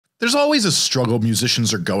There's always a struggle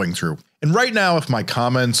musicians are going through, and right now if my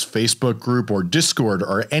comments, Facebook group, or Discord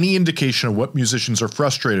are any indication of what musicians are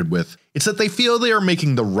frustrated with, it's that they feel they are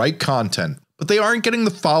making the right content, but they aren't getting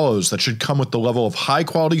the follows that should come with the level of high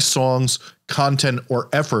quality songs, content, or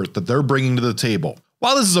effort that they're bringing to the table.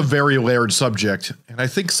 While this is a very layered subject, and I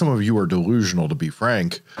think some of you are delusional to be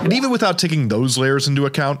frank, and even without taking those layers into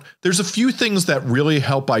account, there's a few things that really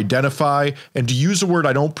help identify, and to use a word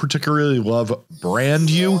I don't particularly love, brand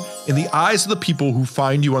you in the eyes of the people who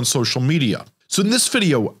find you on social media. So in this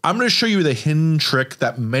video, I'm going to show you the hidden trick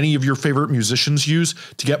that many of your favorite musicians use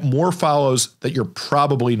to get more follows that you're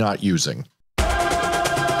probably not using.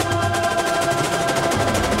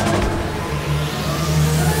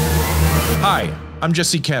 Hi, I'm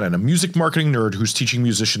Jesse Cannon, a music marketing nerd who's teaching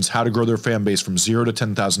musicians how to grow their fan base from 0 to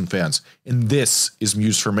 10,000 fans, and this is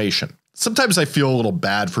Musformation. Sometimes I feel a little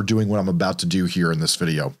bad for doing what I'm about to do here in this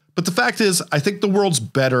video, but the fact is, I think the world's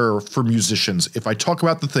better for musicians if I talk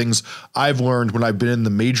about the things I've learned when I've been in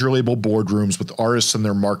the major label boardrooms with artists and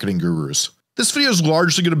their marketing gurus. This video is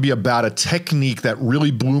largely going to be about a technique that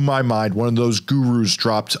really blew my mind one of those gurus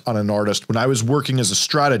dropped on an artist when I was working as a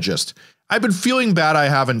strategist. I've been feeling bad I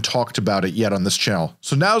haven't talked about it yet on this channel,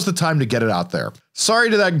 so now's the time to get it out there. Sorry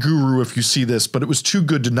to that guru if you see this, but it was too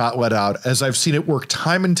good to not let out, as I've seen it work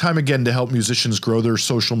time and time again to help musicians grow their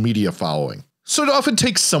social media following. So it often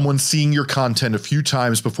takes someone seeing your content a few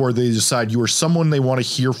times before they decide you are someone they want to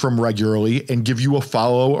hear from regularly and give you a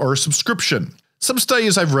follow or a subscription. Some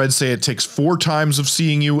studies I've read say it takes 4 times of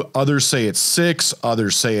seeing you, others say it's 6,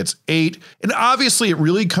 others say it's 8, and obviously it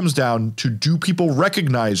really comes down to do people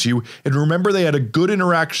recognize you and remember they had a good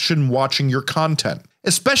interaction watching your content.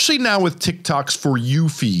 Especially now with TikTok's For You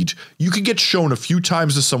feed, you can get shown a few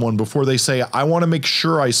times to someone before they say, I want to make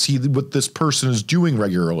sure I see what this person is doing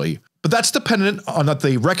regularly. But that's dependent on that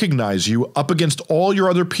they recognize you up against all your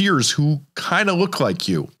other peers who kinda look like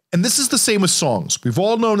you. And this is the same with songs. We've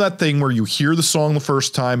all known that thing where you hear the song the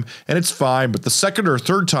first time and it's fine, but the second or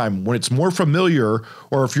third time when it's more familiar,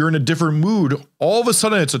 or if you're in a different mood, all of a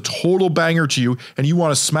sudden it's a total banger to you and you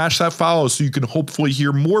want to smash that follow so you can hopefully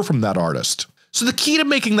hear more from that artist. So the key to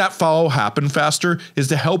making that follow happen faster is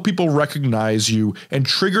to help people recognize you and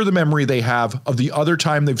trigger the memory they have of the other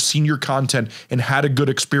time they've seen your content and had a good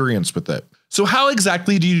experience with it. So how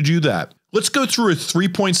exactly do you do that? Let's go through a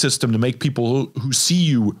 3-point system to make people who see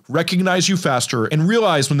you recognize you faster and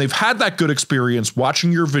realize when they've had that good experience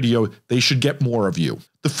watching your video, they should get more of you.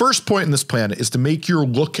 The first point in this plan is to make your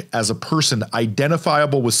look as a person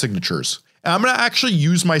identifiable with signatures. And I'm going to actually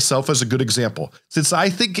use myself as a good example, since I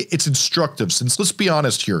think it's instructive, since let's be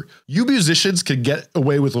honest here, you musicians can get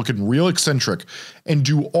away with looking real eccentric and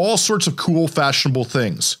do all sorts of cool, fashionable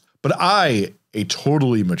things. But I, a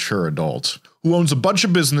totally mature adult, who owns a bunch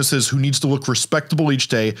of businesses who needs to look respectable each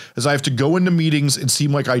day, as I have to go into meetings and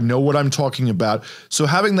seem like I know what I'm talking about, so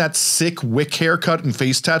having that sick wick haircut and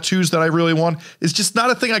face tattoos that I really want is just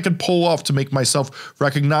not a thing I can pull off to make myself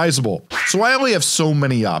recognizable. So I only have so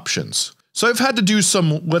many options. So I've had to do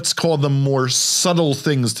some, let's call them more subtle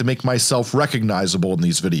things to make myself recognizable in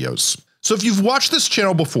these videos. So if you've watched this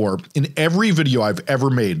channel before, in every video I've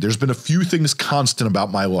ever made, there's been a few things constant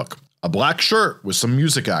about my look. A black shirt with some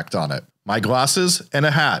music act on it, my glasses, and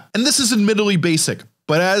a hat. And this is admittedly basic,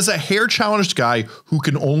 but as a hair challenged guy who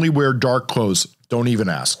can only wear dark clothes, don't even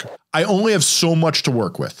ask. I only have so much to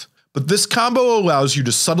work with. But this combo allows you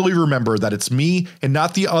to subtly remember that it's me and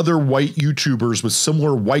not the other white YouTubers with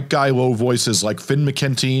similar white guy low voices like Finn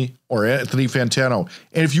McKenty or Anthony Fantano.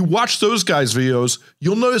 And if you watch those guys' videos,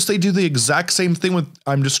 you'll notice they do the exact same thing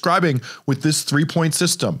I'm describing with this 3-point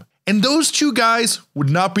system. And those two guys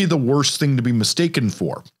would not be the worst thing to be mistaken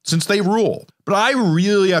for, since they rule. But I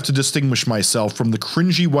really have to distinguish myself from the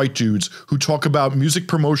cringy white dudes who talk about music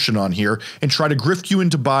promotion on here and try to grift you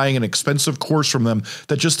into buying an expensive course from them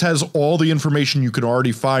that just has all the information you can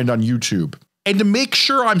already find on YouTube. And to make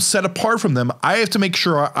sure I'm set apart from them, I have to make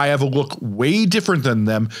sure I have a look way different than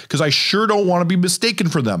them, because I sure don't want to be mistaken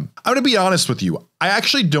for them. I'm gonna be honest with you, I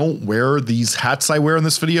actually don't wear these hats I wear in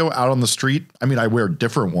this video out on the street. I mean, I wear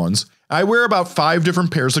different ones. I wear about 5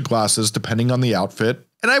 different pairs of glasses depending on the outfit.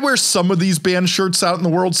 And I wear some of these band shirts out in the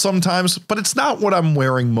world sometimes, but it's not what I'm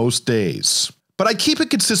wearing most days. But I keep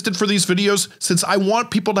it consistent for these videos since I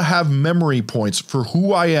want people to have memory points for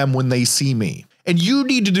who I am when they see me. And you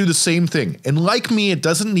need to do the same thing. And like me, it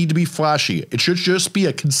doesn't need to be flashy. It should just be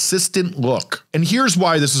a consistent look. And here's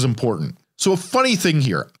why this is important. So a funny thing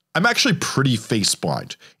here, I'm actually pretty face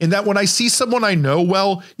blind in that when I see someone I know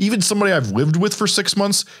well, even somebody I've lived with for 6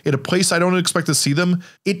 months in a place I don't expect to see them,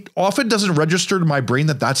 it often doesn't register to my brain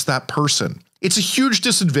that that's that person. It's a huge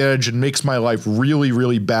disadvantage and makes my life really,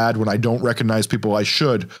 really bad when I don't recognize people I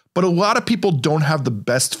should, but a lot of people don't have the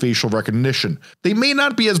best facial recognition. They may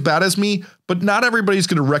not be as bad as me, but not everybody's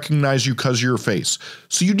going to recognize you because of your face.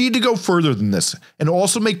 So you need to go further than this and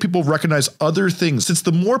also make people recognize other things, since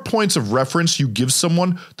the more points of reference you give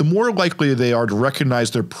someone, the more likely they are to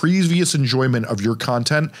recognize their previous enjoyment of your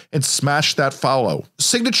content and smash that follow.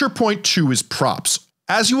 Signature point 2 is props.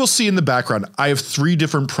 As you will see in the background, I have 3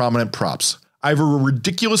 different prominent props. I have a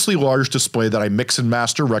ridiculously large display that I mix and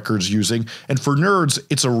master records using, and for nerds,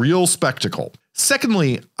 it's a real spectacle.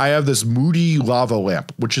 Secondly, I have this moody lava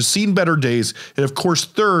lamp, which has seen better days, and of course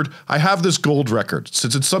third, I have this gold record,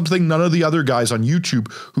 since it's something none of the other guys on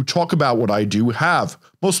YouTube who talk about what I do have,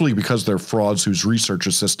 mostly because they're frauds whose research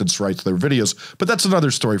assistants write their videos, but that's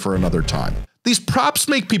another story for another time. These props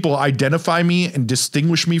make people identify me and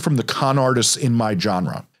distinguish me from the con artists in my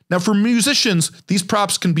genre. Now for musicians, these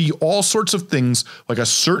props can be all sorts of things, like a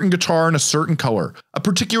certain guitar in a certain color, a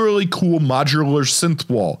particularly cool modular synth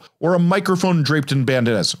wall, or a microphone draped in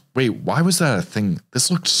bandanas. Wait, why was that a thing?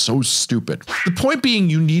 This looked so stupid. The point being,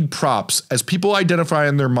 you need props as people identify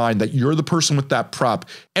in their mind that you're the person with that prop,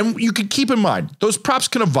 and you can keep in mind, those props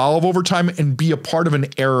can evolve over time and be a part of an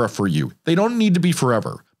era for you. They don't need to be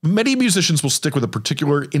forever. Many musicians will stick with a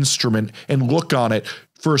particular instrument and look on it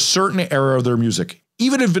for a certain era of their music,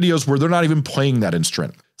 even in videos where they're not even playing that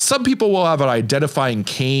instrument. Some people will have an identifying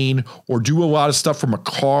cane or do a lot of stuff from a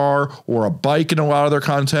car or a bike in a lot of their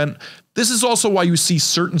content. This is also why you see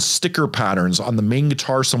certain sticker patterns on the main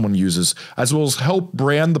guitar someone uses, as well as help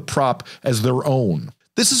brand the prop as their own.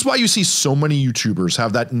 This is why you see so many YouTubers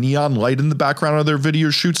have that neon light in the background of their video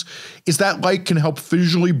shoots, is that light can help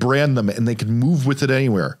visually brand them and they can move with it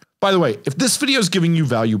anywhere. By the way, if this video is giving you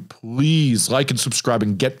value, please like and subscribe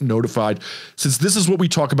and get notified, since this is what we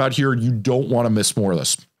talk about here and you don't want to miss more of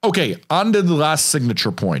this. Okay, on to the last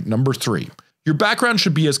signature point, number 3. Your background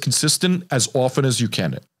should be as consistent as often as you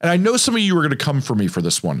can. And I know some of you are going to come for me for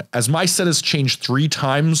this one, as my set has changed 3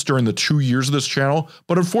 times during the 2 years of this channel,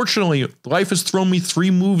 but unfortunately, life has thrown me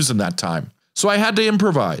 3 moves in that time. So I had to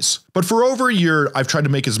improvise. But for over a year, I've tried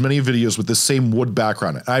to make as many videos with the same wood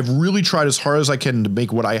background. And I've really tried as hard as I can to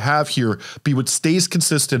make what I have here be what stays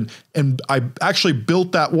consistent, and I actually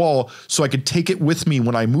built that wall so I could take it with me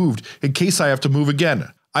when I moved in case I have to move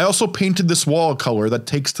again. I also painted this wall a color that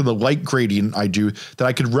takes to the light gradient I do that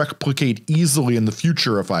I could replicate easily in the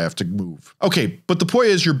future if I have to move. Okay, but the point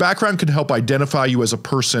is, your background can help identify you as a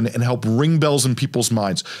person and help ring bells in people's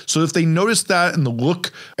minds. So if they notice that in the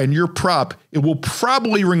look and your prop, it will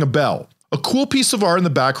probably ring a bell. A cool piece of art in the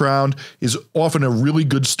background is often a really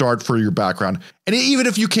good start for your background. And even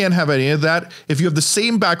if you can't have any of that, if you have the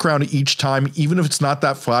same background each time, even if it's not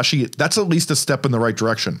that flashy, that's at least a step in the right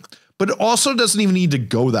direction. But it also doesn't even need to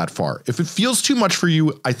go that far. If it feels too much for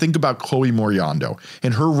you, I think about Chloe Moriando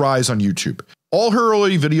and her rise on YouTube. All her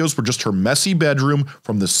early videos were just her messy bedroom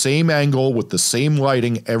from the same angle with the same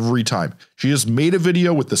lighting every time. She just made a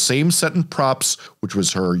video with the same set and props, which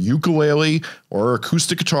was her ukulele or her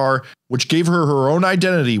acoustic guitar, which gave her her own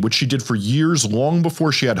identity, which she did for years long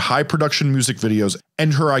before she had high production music videos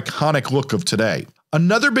and her iconic look of today.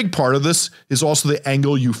 Another big part of this is also the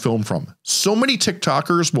angle you film from. So many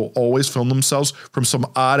TikTokers will always film themselves from some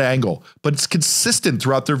odd angle, but it's consistent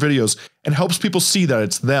throughout their videos and helps people see that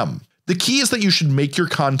it's them. The key is that you should make your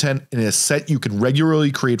content in a set you can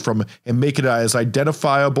regularly create from and make it as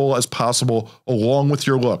identifiable as possible along with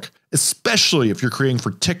your look, especially if you're creating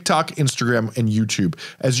for TikTok, Instagram, and YouTube,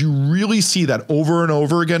 as you really see that over and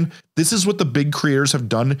over again. This is what the big creators have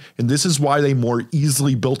done, and this is why they more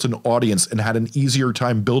easily built an audience and had an easier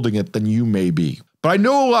time building it than you may be. But I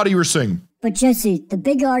know a lot of you are saying, "But Jesse, the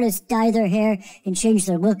big artists dye their hair and change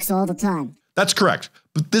their looks all the time." That's correct.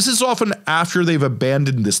 But this is often after they've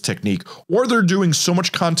abandoned this technique, or they're doing so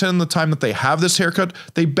much content in the time that they have this haircut,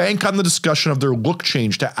 they bank on the discussion of their look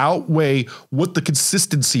change to outweigh what the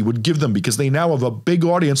consistency would give them, because they now have a big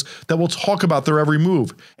audience that will talk about their every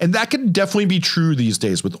move. And that can definitely be true these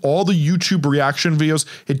days with all the YouTube reaction videos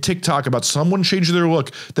and TikTok about someone changing their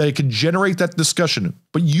look, that it can generate that discussion,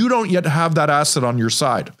 but you don't yet have that asset on your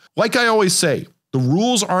side. Like I always say, the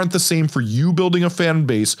rules aren't the same for you building a fan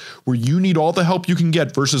base where you need all the help you can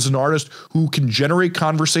get versus an artist who can generate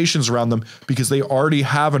conversations around them because they already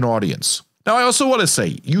have an audience. Now, I also want to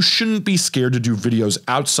say, you shouldn't be scared to do videos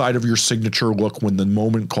outside of your signature look when the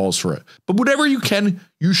moment calls for it. But whatever you can,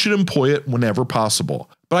 you should employ it whenever possible.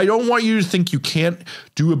 But I don't want you to think you can't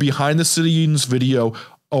do a behind the scenes video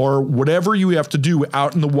or whatever you have to do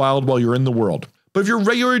out in the wild while you're in the world. But if you're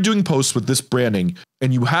regularly doing posts with this branding,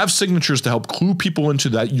 and you have signatures to help clue people into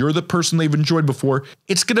that you're the person they've enjoyed before,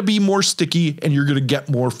 it's going to be more sticky and you're going to get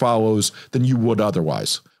more follows than you would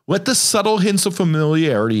otherwise. Let the subtle hints of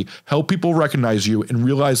familiarity help people recognize you and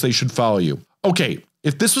realize they should follow you. Okay,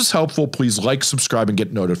 if this was helpful, please like, subscribe, and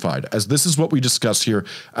get notified, as this is what we discuss here.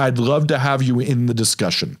 I'd love to have you in the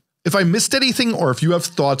discussion. If I missed anything or if you have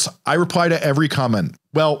thoughts, I reply to every comment.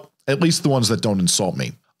 Well, at least the ones that don't insult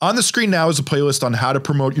me. On the screen now is a playlist on how to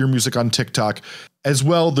promote your music on TikTok. As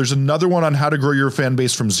well, there's another one on how to grow your fan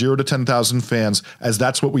base from 0 to 10,000 fans, as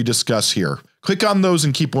that's what we discuss here. Click on those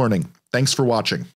and keep learning. Thanks for watching.